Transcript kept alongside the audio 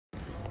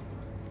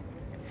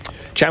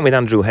Chatting with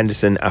Andrew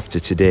Henderson after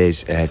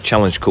today's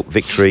Challenge Cup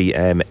victory,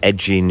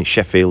 edging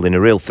Sheffield in a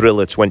real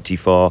thriller,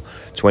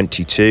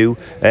 24-22.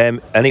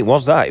 And it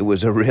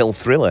was a real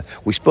thriller.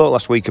 We spoke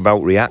last week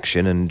about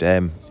reaction,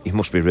 and he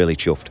must be really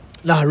chuffed.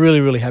 No,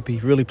 really happy,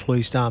 really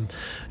pleased.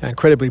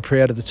 Incredibly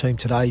proud of the team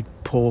today,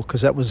 Paul,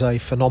 because that was a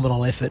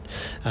phenomenal effort.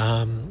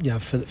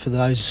 For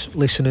those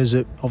listeners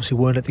that obviously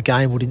weren't at the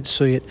game or didn't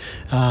see it,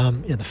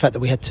 the fact that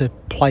we had to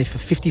play for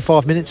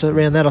 55 minutes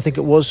around that, I think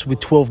it was, with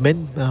 12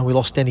 men. We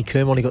lost Danny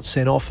Kermon, he got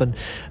sent off, and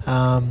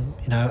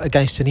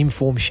against an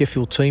informed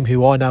Sheffield team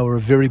who I know are a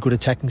very good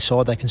attacking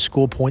side, they can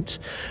score points.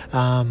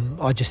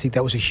 I just think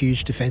that was a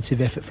huge defensive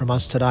effort from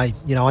us today.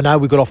 I know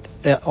we got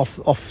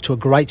off to a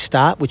great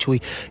start, which we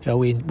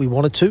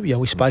wanted to.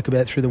 We spoke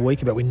about it through the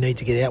week about we need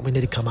to get out, we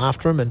need to come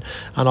after them,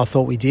 and I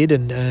thought we did,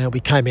 and we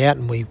came out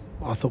and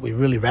I thought we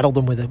really rattled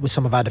them with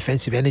some of our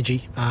defensive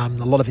energy, a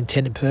lot of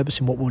intent and purpose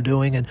in what we were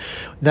doing, and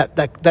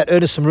that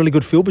earned us some really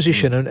good field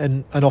position,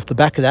 and off the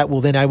back of that we're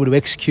then able to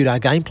execute our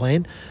game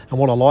plan. And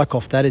what I like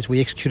off that is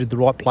we executed the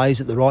right plays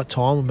at the right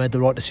time and made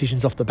the right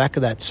decisions off the back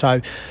of that.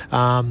 So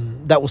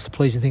that was the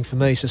pleasing thing for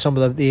me. So some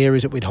of the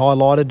areas that we'd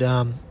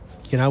highlighted,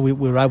 we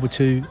were able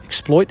to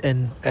exploit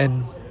and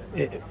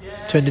it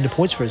turned into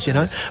points for us,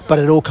 but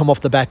it all come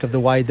off the back of the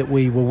way that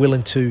we were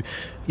willing to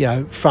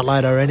front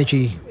load our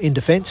energy in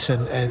defence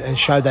and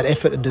show that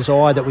effort and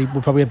desire that we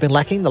would probably have been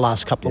lacking the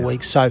last couple of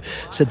weeks. So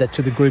said that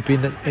to the group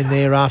in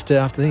there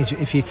after things.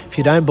 If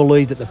you don't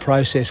believe that the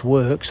process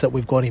works that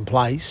we've got in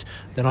place,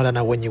 then I don't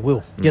know when you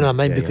will. You know what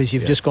I mean? Because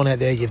you've just gone out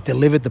there, you've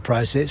delivered the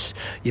process,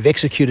 you've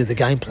executed the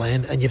game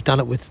plan, and you've done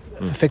it with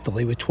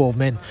effectively with 12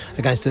 men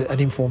against an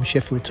informed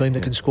Sheffield team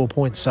that can score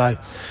points. So,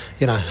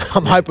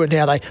 I'm hoping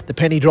now the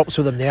penny drops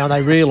for them now and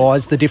they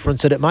realise the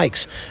difference that it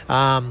makes.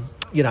 But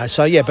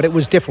it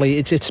was definitely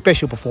it's a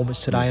special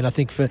performance today, and I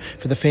think for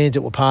the fans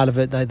that were part of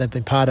it, they've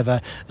been part of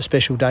a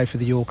special day for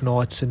the York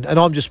Knights, and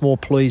I'm just more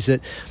pleased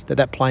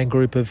that playing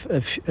group have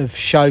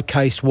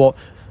showcased what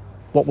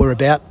we're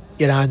about.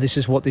 And this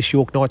is what this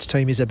York Knights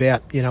team is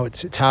about.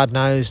 It's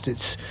hard-nosed,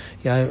 it's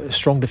a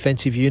strong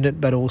defensive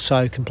unit, but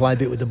also can play a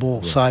bit with the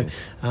ball. So I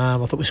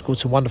thought we scored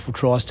some wonderful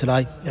tries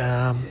today,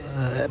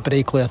 but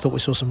equally I thought we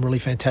saw some really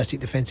fantastic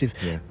defensive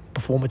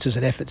performances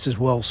and efforts as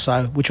well.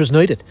 So which was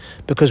needed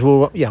because we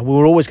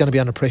were always going to be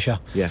under pressure.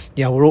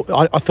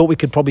 I thought we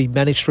could probably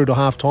manage through to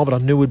half time, but I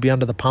knew we'd be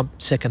under the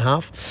pump second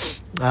half.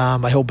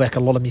 I held back a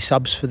lot of my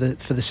subs for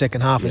the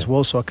second half as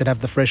well, so I could have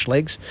the fresh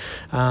legs.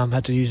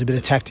 Had to use a bit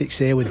of tactics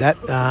there with that.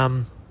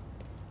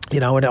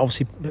 And it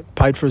obviously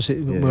paid for us.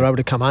 We were able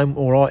to come home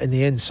all right in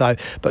the end. So,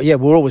 but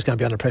we're always going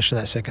to be under pressure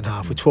in that second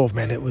half. With 12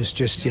 men, it was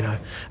just, and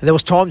there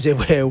was times there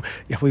where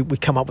we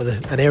come up with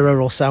an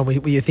error or so,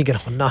 and we're thinking,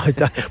 oh no,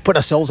 don't put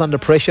ourselves under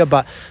pressure.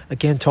 But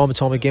again, time and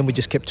time again, we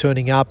just kept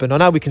turning up. And I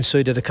know we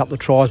conceded a couple of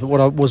tries, but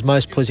what was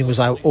most pleasing was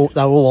they were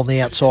all on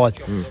the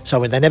outside. So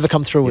when they never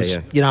come through us,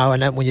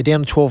 and when you're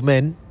down to 12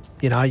 men,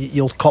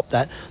 you'll cop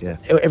that.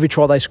 Every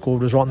try they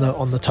scored was right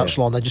on the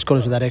touchline. They just got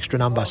us with that extra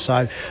number.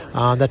 So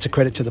that's a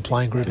credit to the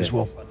playing group as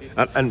well.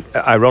 And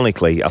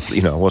ironically, I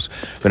was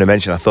going to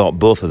mention, I thought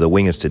both of the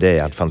wingers today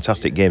had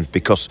fantastic games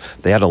because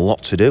they had a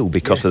lot to do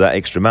because of that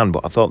extra man.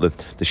 But I thought that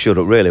they showed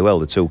up really well,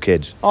 the two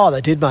kids. Oh, they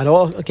did, mate.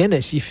 Oh, again,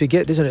 you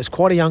forget, isn't it? It's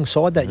quite a young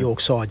side, that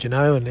York side,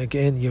 And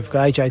again, you've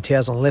got AJ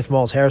Towers on the left,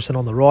 Miles Harrison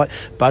on the right.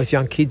 Both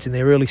young kids in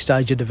their early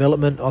stage of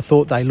development. I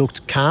thought they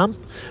looked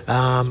calm.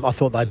 I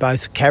thought they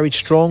both carried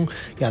strong.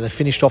 They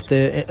finished off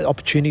their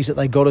opportunities that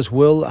they got as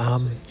well.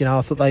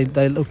 I thought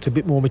they looked a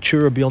bit more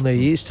mature beyond their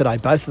years today,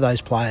 both of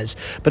those players.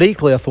 But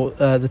equally, I thought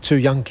the two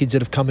young kids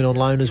that have come in on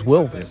loan as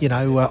well.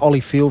 Ollie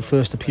Field,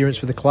 first appearance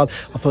for the club.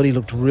 I thought he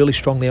looked really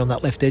strong there on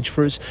that left edge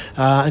for us.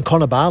 And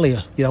Connor Barley,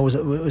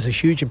 was a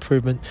huge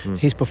improvement.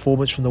 His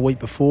performance from the week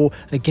before.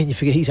 And again, you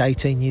forget he's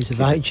 18 years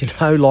of age.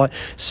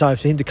 So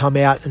for him to come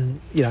out and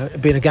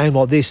be in a game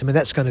like this, I mean,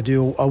 that's going to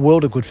do a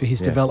world of good for his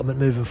development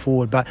moving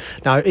forward. But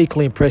no,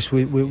 equally impressed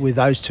with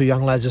those two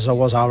young lads as I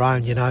was our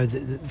own.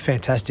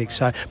 Fantastic.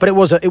 So, but it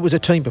was a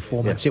team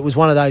performance. It was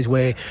one of those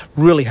where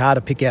really hard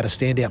to pick out a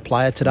standout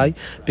player today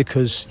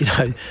because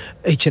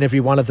each and every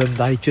one of them,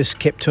 they just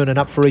kept turning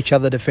up for each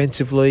other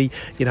defensively.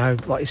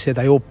 Like you said,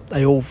 they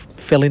all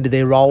fell into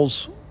their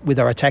roles with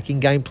our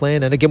attacking game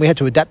plan, and again we had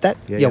to adapt that.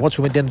 Once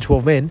we went down to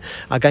 12 men,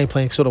 our game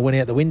plan sort of went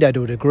out the window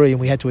to a degree, and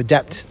we had to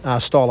adapt our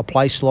style of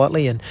play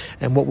slightly and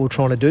what we were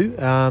trying to do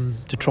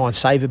to try and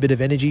save a bit of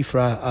energy for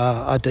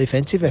our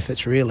defensive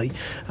efforts really.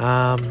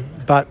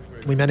 But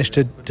we managed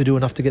to do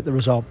enough to get the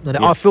result. And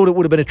I felt it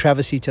would have been a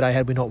travesty today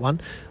had we not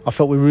won. I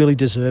felt we really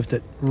deserved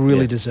it.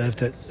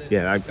 Deserved it.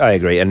 Yeah, I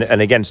agree. And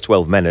against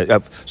 12 men,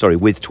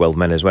 with 12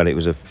 men as well, it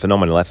was a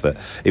phenomenal effort.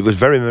 It was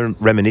very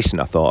reminiscent,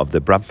 I thought, of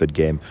the Bradford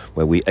game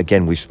where we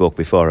spoke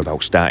before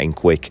about starting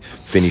quick,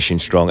 finishing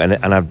strong,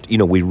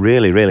 and we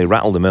really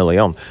rattled them early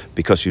on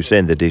because you're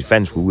saying the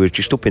defence, we were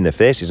just up in their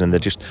faces and they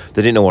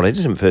didn't know what it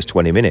is in the first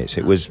 20 minutes.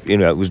 It was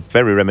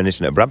very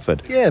reminiscent of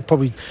Bradford. Yeah,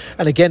 probably.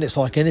 And again, it's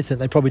like anything,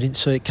 they probably didn't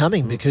see it coming.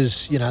 coming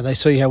because, they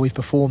see how we've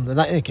performed. And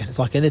again, it's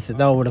like anything.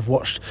 They would have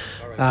watched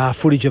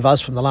footage of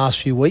us from the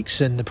last few weeks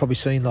and they've probably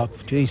seen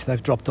like, geez,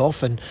 they've dropped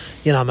off and,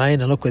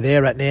 and look where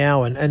they're at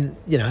now. And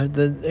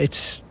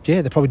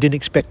they probably didn't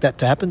expect that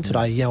to happen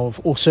today,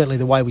 or certainly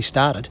the way we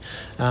started.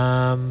 But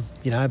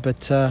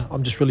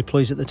I'm just really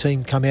pleased that the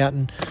team come out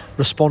and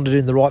responded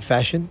in the right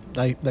fashion.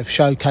 They've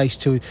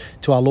showcased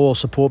to our loyal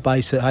support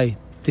base that, hey,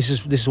 this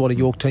is what a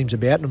York team's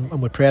about, and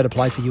we're proud to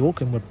play for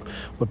York, and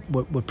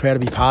we're proud to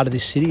be part of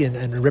this city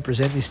and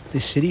represent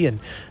this city, and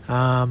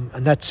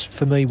that's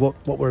for me what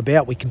we're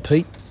about. We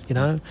compete,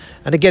 and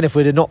again, if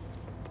we'd have not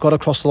got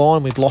across the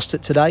line, we'd lost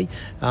it today.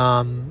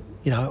 I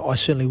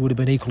certainly would have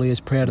been equally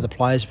as proud of the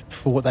players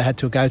for what they had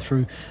to go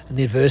through and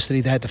the adversity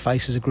they had to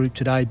face as a group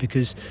today,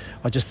 because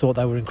I just thought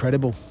they were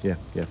incredible. Yeah.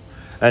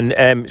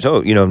 And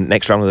so,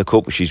 next round of the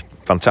Cup, which is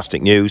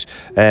fantastic news,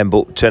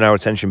 but turn our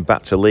attention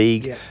back to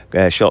League,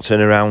 short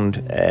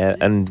turnaround,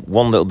 and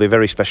one that will be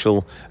very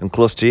special and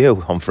close to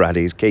you on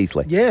Friday is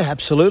Keighley. Yeah,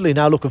 absolutely.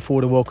 Now looking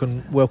forward to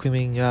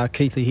welcoming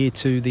Keighley here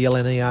to the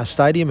LNER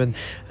Stadium and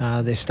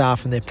their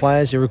staff and their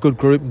players. They're a good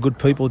group and good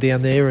people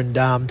down there, and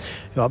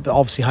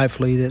obviously,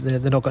 hopefully, they're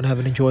not going to have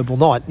an enjoyable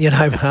night,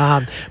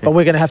 but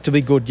we're going to have to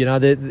be good.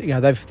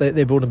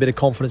 They're building a bit of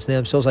confidence in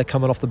themselves. They're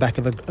coming off the back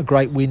of a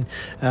great win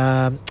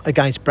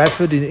against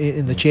Bradford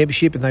in the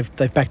championship, and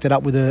they've backed it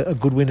up with a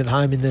good win at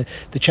home in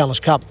the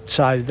Challenge Cup.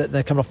 So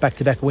they're coming off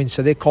back-to-back wins,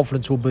 so their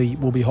confidence will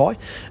be high.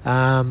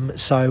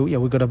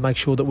 We've got to make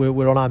sure that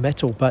we're on our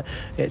mettle. But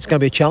it's going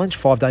to be a challenge,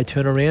 5-day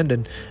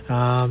turnaround,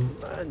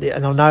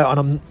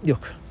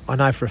 I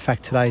know for a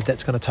fact today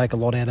that's going to take a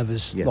lot out of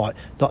us, like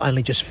not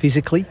only just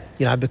physically,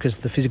 because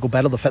the physical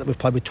battle, the fact that we've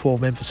played with 12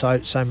 men for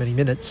so many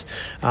minutes,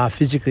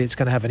 physically it's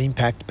going to have an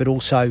impact, but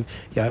also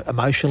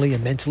emotionally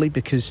and mentally,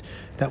 because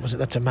that was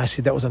a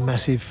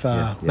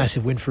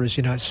massive win for us,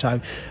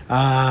 So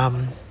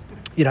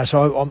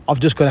so I've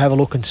just got to have a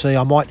look and see.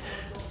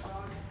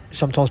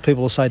 Sometimes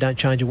people will say don't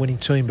change a winning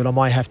team, but I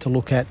might have to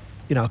look at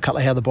a couple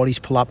of how the bodies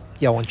pull up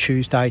on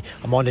Tuesday.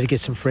 I might need to get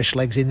some fresh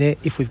legs in there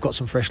if we've got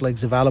some fresh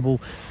legs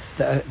available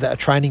that are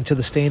training to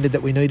the standard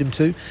that we need them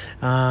to.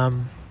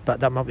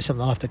 But that might be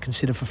something I'll have to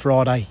consider for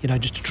Friday,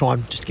 just to try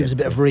and just give us a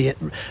bit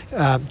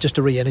of just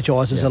to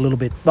re-energise us a little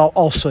bit.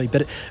 I'll see.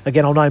 But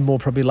again, I'll know more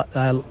probably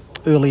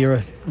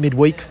earlier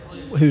midweek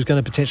who's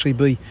going to potentially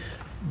be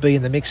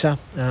in the mixer.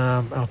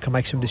 I can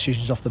make some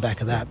decisions off the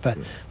back of that, but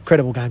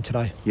incredible game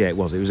today. Yeah, it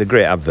was a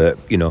great advert,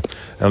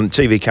 on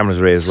TV cameras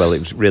array as well. It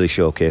was really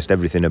showcased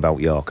everything about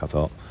York, I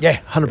thought.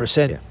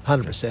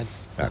 100%.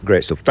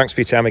 Great stuff. Thanks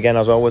for your time again,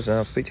 as always, and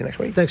I'll speak to you next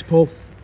week. Thanks, Paul.